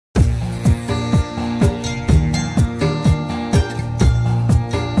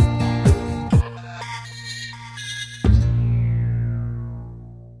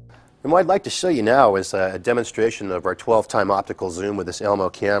And what I'd like to show you now is a demonstration of our 12-time optical zoom with this ELMO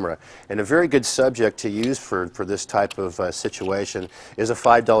camera. And a very good subject to use for this type of situation is a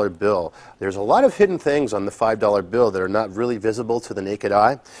 $5 bill. There's a lot of hidden things on the $5 bill that are not really visible to the naked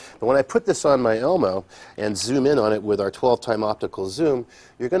eye. But when I put this on my ELMO and zoom in on it with our 12-time optical zoom,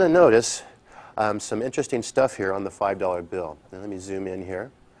 you're going to notice some interesting stuff here on the $5 bill. Now let me zoom in here,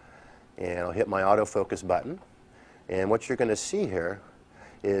 and I'll hit my autofocus button. And what you're going to see here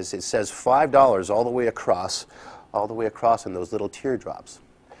is it says $5 all the way across in those little teardrops.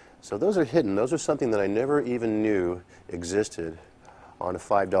 So those are hidden. Those are something that I never even knew existed on a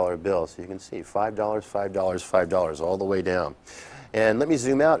 $5 bill. So you can see $5, $5, $5 all the way down. And let me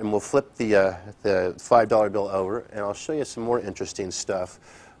zoom out and we'll flip the $5 bill over, and I'll show you some more interesting stuff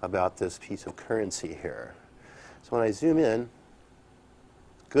about this piece of currency here. So when I zoom in,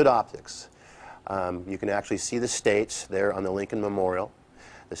 good optics. You can actually see the states there on the Lincoln Memorial,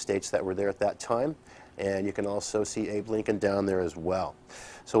 the states that were there at that time, and you can also see Abe Lincoln down there as well.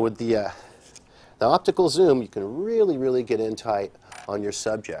 So with the optical zoom, you can really get in tight on your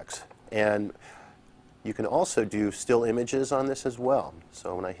subjects, and you can also do still images on this as well.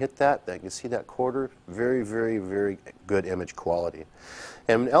 So when I hit that, you can see that quarter, very good image quality.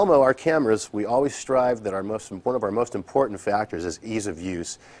 And in ELMO, our cameras, we always strive that one of our most important factors is ease of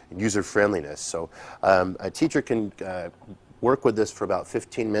use and user friendliness. So a teacher can work with this for about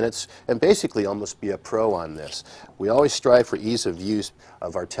 15 minutes and basically almost be a pro on this. We always strive for ease of use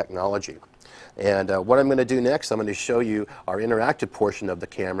of our technology. And what I'm going to do next, I'm going to show you our interactive portion of the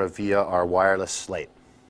camera via our wireless slate.